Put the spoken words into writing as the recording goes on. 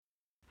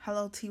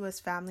Hello,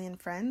 T-West family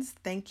and friends.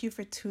 Thank you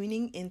for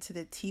tuning into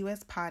the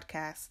T-West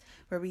podcast,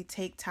 where we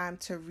take time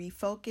to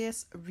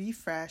refocus,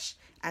 refresh,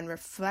 and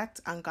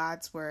reflect on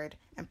God's word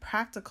and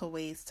practical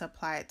ways to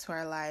apply it to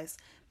our lives.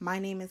 My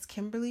name is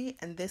Kimberly,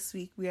 and this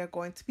week we are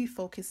going to be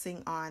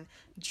focusing on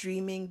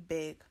dreaming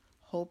big.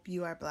 Hope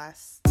you are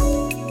blessed.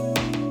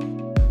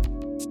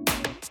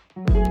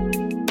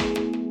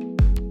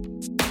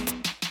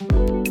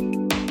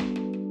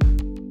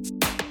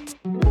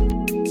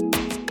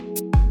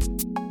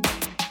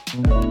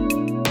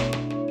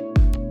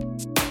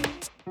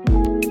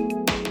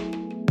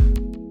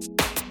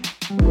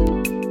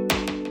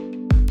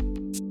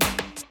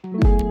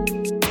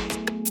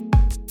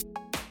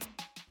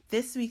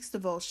 This week's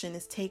devotion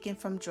is taken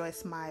from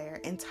Joyce Meyer,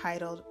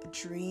 entitled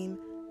Dream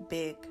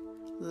Big.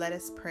 Let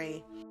us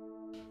pray.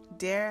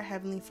 Dear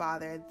Heavenly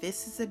Father,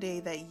 this is the day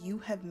that you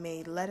have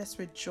made. Let us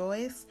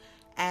rejoice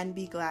and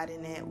be glad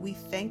in it. We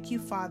thank you,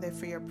 Father,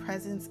 for your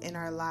presence in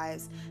our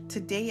lives.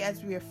 Today,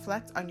 as we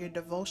reflect on your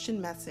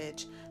devotion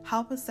message,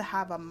 help us to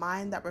have a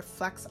mind that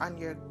reflects on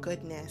your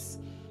goodness.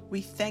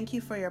 We thank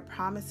you for your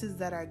promises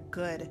that are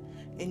good.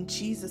 In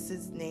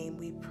Jesus' name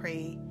we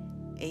pray.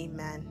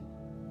 Amen.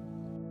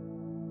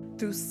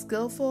 Through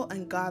skillful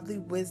and godly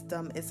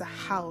wisdom is a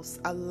house,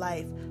 a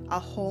life, a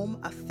home,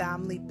 a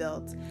family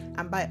built,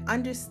 and by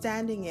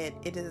understanding it,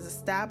 it is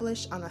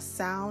established on a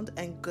sound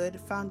and good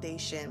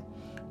foundation.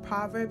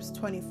 Proverbs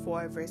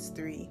 24 verse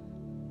 3.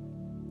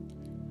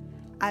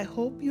 I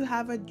hope you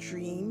have a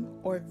dream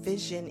or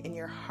vision in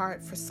your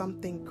heart for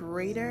something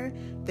greater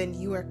than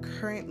you are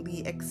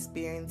currently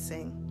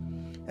experiencing.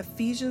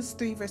 Ephesians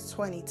 3 verse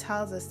 20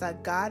 tells us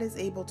that God is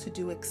able to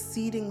do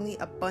exceedingly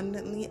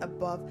abundantly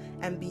above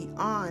and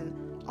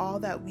beyond all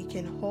that we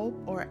can hope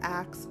or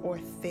ask or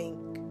think.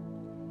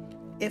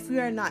 If we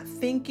are not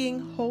thinking,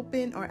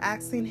 hoping, or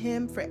asking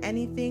Him for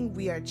anything,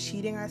 we are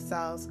cheating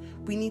ourselves.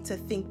 We need to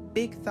think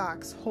big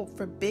thoughts, hope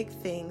for big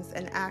things,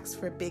 and ask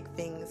for big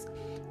things.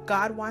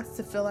 God wants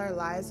to fill our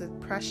lives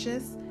with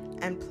precious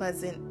and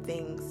pleasant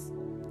things.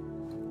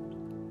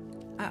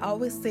 I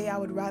always say I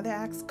would rather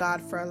ask God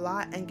for a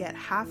lot and get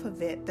half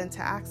of it than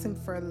to ask Him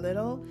for a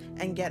little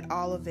and get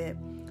all of it.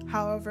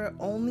 However,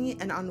 only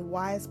an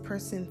unwise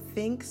person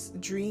thinks,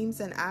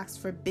 dreams, and asks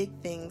for big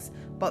things,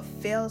 but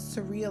fails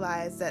to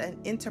realize that an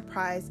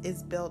enterprise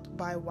is built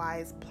by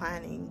wise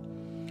planning.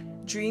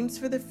 Dreams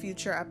for the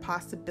future are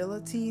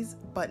possibilities,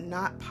 but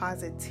not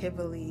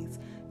positivities.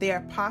 They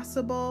are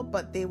possible,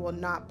 but they will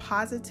not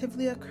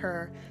positively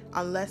occur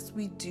unless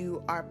we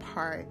do our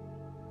part.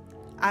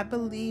 I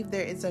believe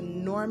there is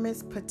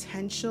enormous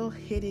potential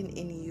hidden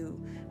in you,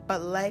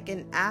 but like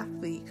an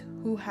athlete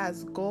who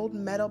has gold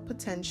medal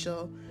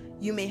potential,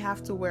 you may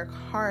have to work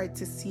hard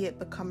to see it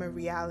become a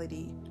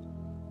reality.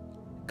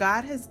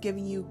 God has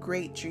given you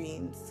great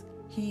dreams.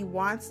 He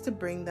wants to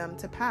bring them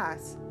to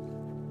pass.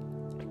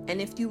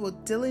 And if you will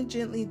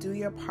diligently do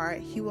your part,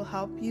 He will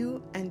help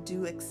you and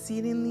do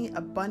exceedingly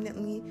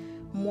abundantly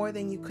more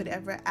than you could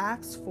ever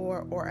ask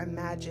for or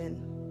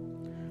imagine.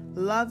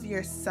 Love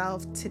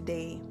yourself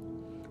today.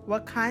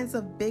 What kinds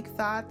of big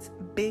thoughts,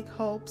 big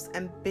hopes,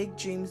 and big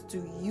dreams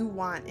do you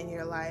want in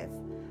your life?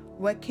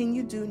 What can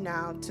you do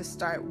now to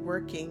start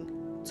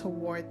working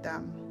toward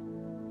them?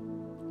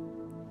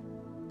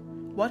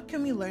 What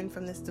can we learn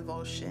from this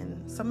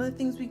devotion? Some of the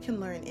things we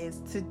can learn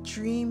is to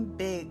dream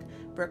big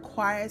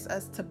requires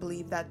us to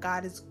believe that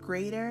God is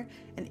greater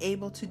and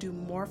able to do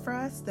more for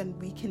us than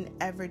we can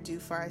ever do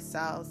for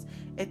ourselves.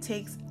 It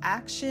takes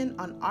action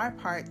on our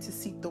part to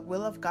seek the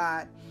will of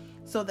God,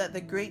 so that the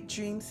great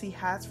dreams He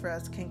has for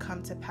us can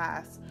come to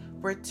pass.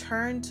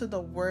 Return to the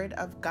Word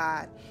of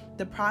God.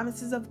 The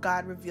promises of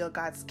God reveal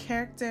God's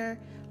character,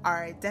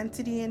 our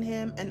identity in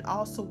Him, and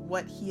also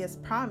what He has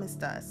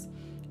promised us.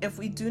 If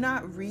we do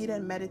not read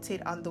and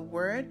meditate on the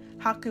Word,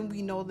 how can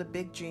we know the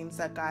big dreams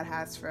that God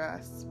has for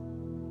us?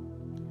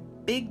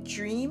 Big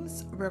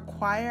dreams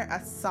require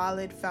a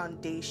solid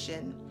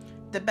foundation.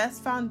 The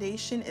best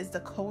foundation is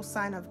the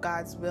cosign of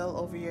God's will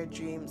over your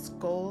dreams,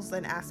 goals,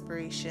 and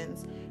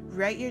aspirations.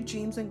 Write your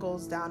dreams and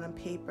goals down on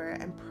paper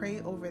and pray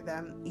over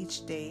them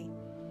each day.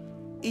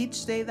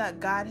 Each day that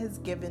God has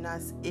given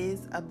us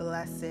is a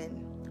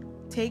blessing.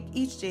 Take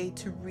each day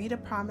to read a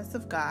promise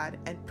of God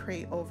and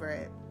pray over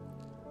it.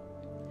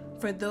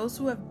 For those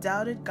who have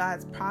doubted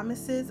God's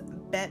promises,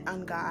 bet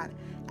on God.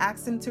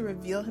 Ask Him to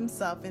reveal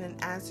Himself in an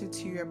answer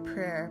to your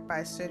prayer by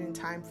a certain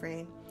time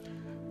frame.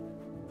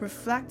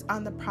 Reflect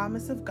on the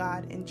promise of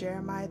God in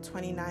Jeremiah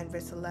 29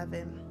 verse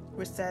 11.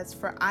 Which says,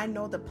 "For I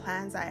know the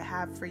plans I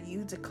have for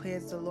you,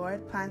 declares the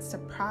Lord, plans to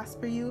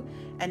prosper you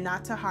and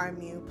not to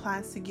harm you,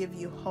 plans to give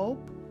you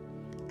hope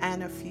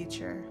and a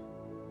future."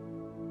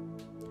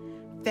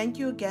 Thank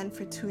you again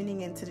for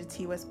tuning into the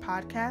T-West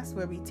podcast,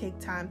 where we take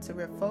time to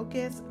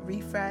refocus,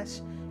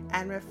 refresh,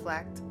 and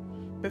reflect.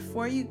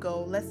 Before you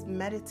go, let's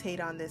meditate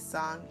on this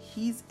song,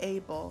 He's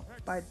Able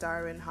by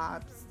Darwin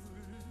Hobbs.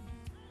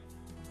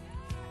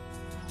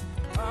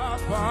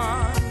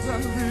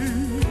 Abundantly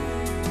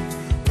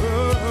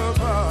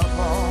above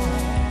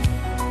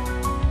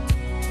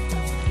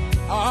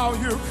all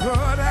you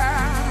could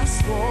ask.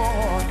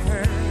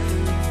 spoken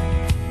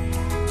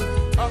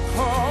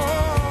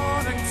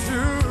according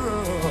to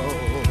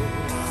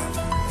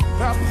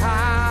the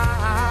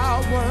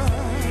power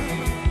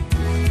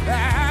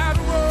that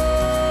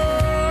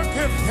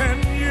worketh in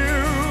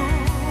you.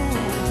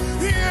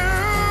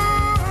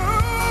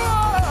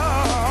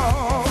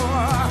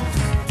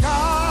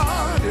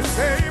 God is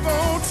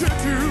able to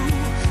do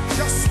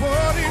just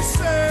what He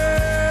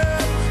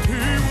said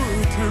He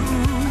would do.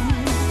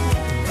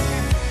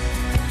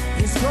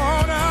 He's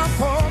gonna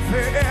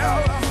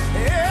fulfill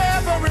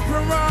every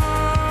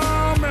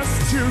promise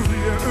to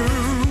you.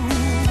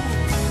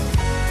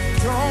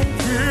 Don't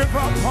give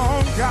up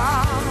on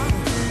God,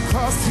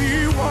 'cause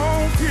He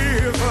won't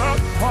give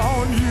up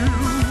on you.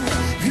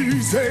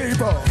 He's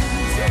able.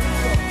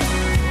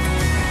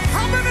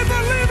 How many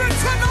believe it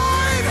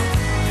tonight?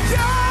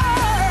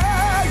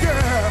 Yeah,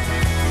 yeah.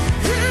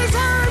 He's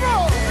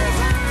able.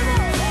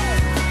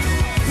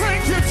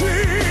 Thank you,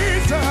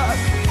 Jesus.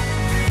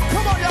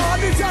 Come on, y'all. I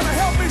need y'all to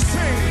help me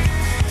sing.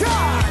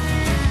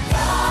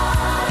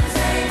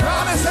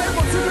 God is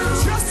able to do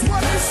just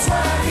what He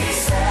said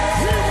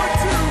He would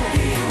do.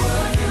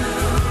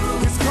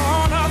 He's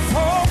gonna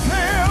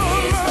fulfill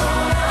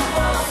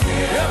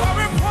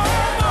every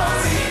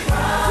promise.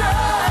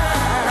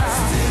 Yes.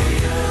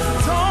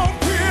 Don't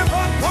give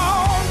up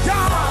on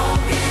God.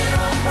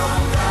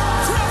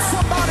 Tell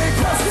somebody,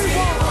 'cause He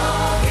won't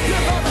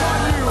give up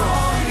on you.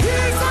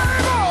 He's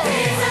able.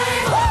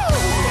 Woo!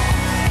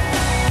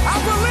 I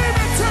believe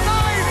it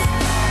tonight.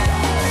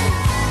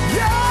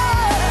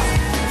 Yeah.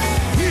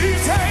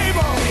 He's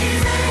able.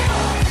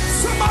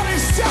 Somebody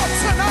shout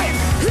tonight.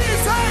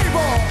 He's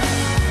able.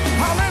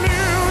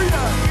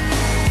 Hallelujah.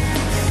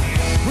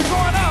 We're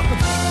going up.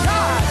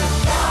 God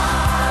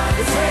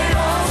is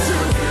able to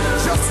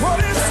just what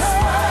He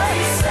said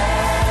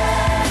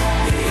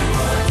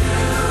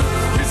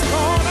He's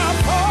gonna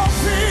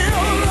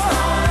fulfill.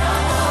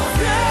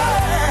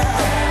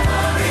 Yeah.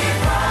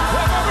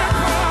 Every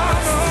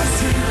promise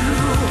to you.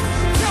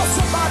 Tell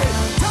somebody,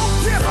 don't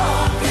give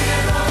up.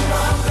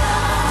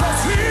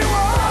 'Cause He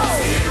won't.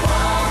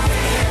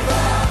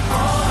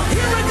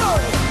 Here we go.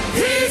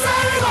 He's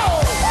able.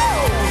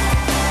 Woo!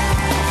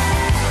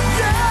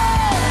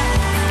 Yeah.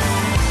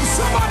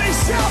 Somebody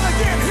shout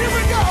again. Here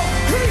we go.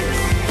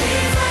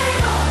 He's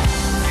able.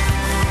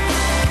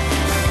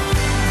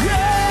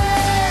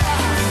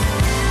 Yeah.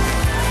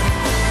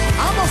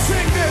 I'm gonna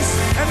sing this,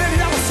 and then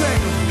y'all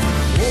sing.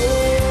 Oh,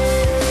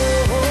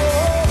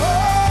 oh,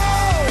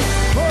 oh,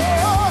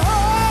 oh,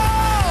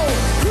 oh,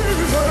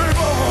 He's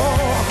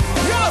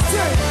able. Y'all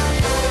sing.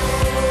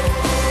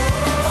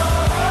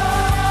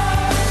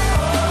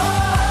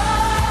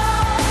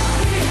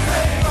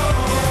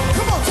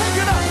 Come on,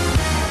 take it up.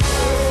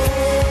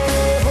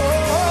 Oh,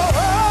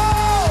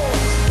 oh,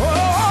 oh, oh,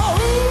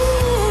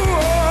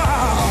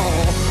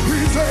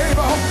 He's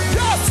able.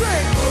 Y'all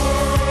sing.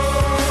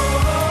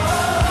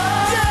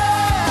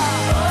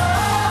 Yeah.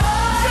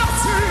 Y'all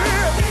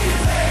sing.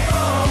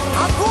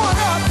 I'm going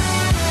up.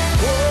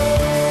 Oh,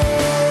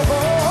 oh,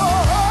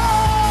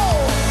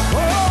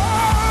 oh,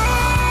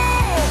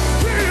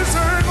 He's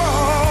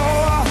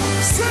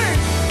able. Sing.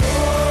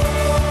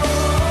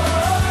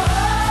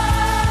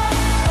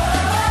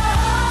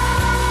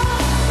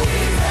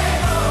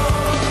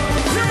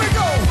 Here we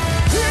go.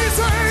 He's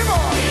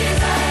able.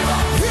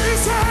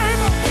 He's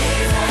able.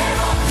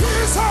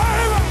 He's able. He's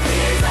able.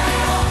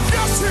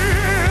 Yes, He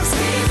is.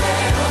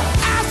 I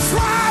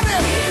tried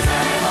it.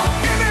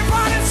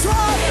 Anybody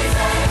tried it?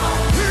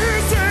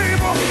 He's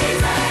able.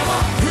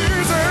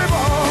 He's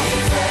able.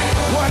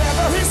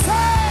 Whatever He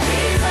said,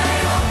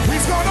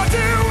 He's gonna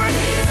do it.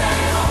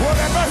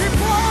 Whatever He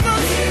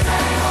promised,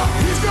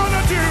 He's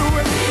gonna do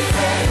it.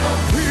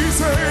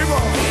 He's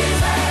able.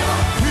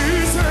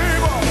 He's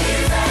able.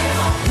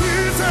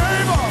 He's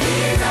able.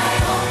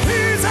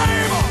 He's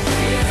able.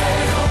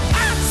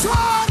 I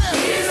tried it.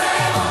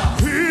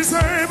 He's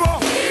able.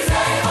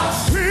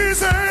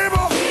 He's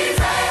able.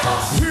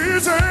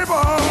 He's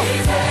able.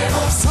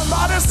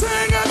 Somebody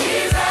sing it.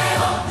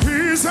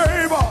 He's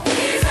able.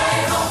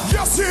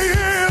 Yes, He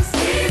is.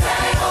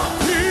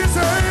 He's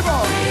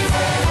able.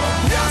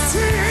 Yes,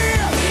 He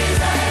is.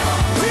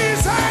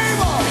 He's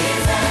able.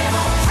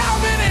 How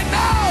many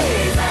know?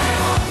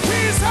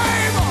 He's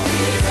able.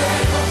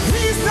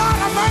 He's not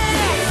a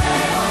man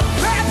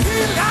that He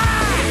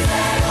lies.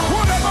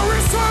 Whatever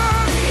He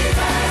said,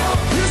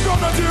 He's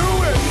gonna do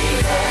it.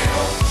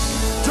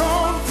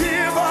 Don't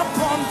give up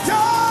on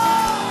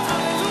God.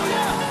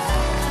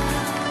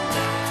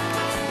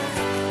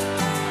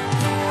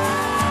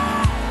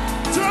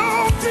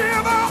 Don't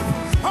give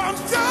up on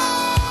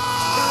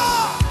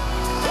God.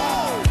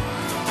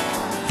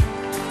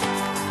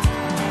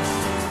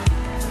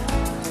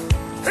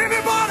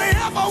 Anybody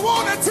ever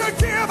wanted to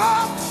give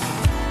up?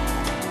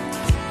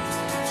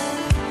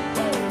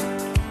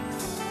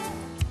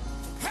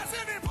 Has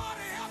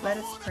anybody ever Let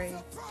us pray.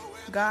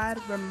 God,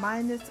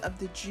 remind us of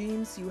the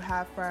dreams You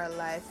have for our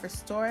life.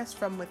 Restore us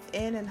from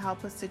within and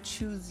help us to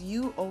choose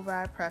You over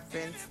our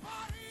preference.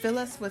 Fill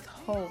us with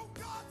hope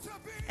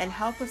and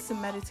help us to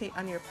meditate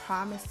on your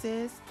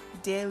promises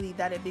daily,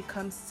 that it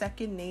becomes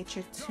second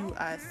nature to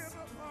us.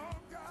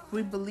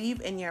 We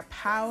believe in your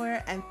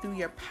power, and through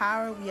your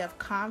power we have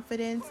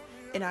confidence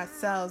in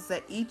ourselves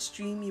that each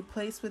dream you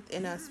place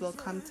within us will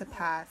come to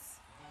pass.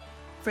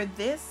 For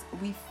this,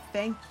 we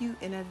thank you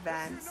in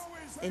advance.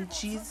 In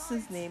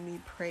Jesus' name we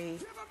pray.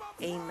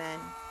 Amen.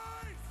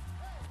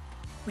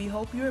 We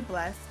hope you are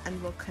blessed,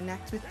 and we'll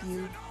connect with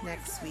you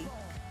next week.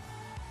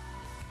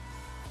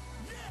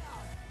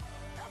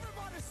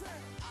 Everybody say,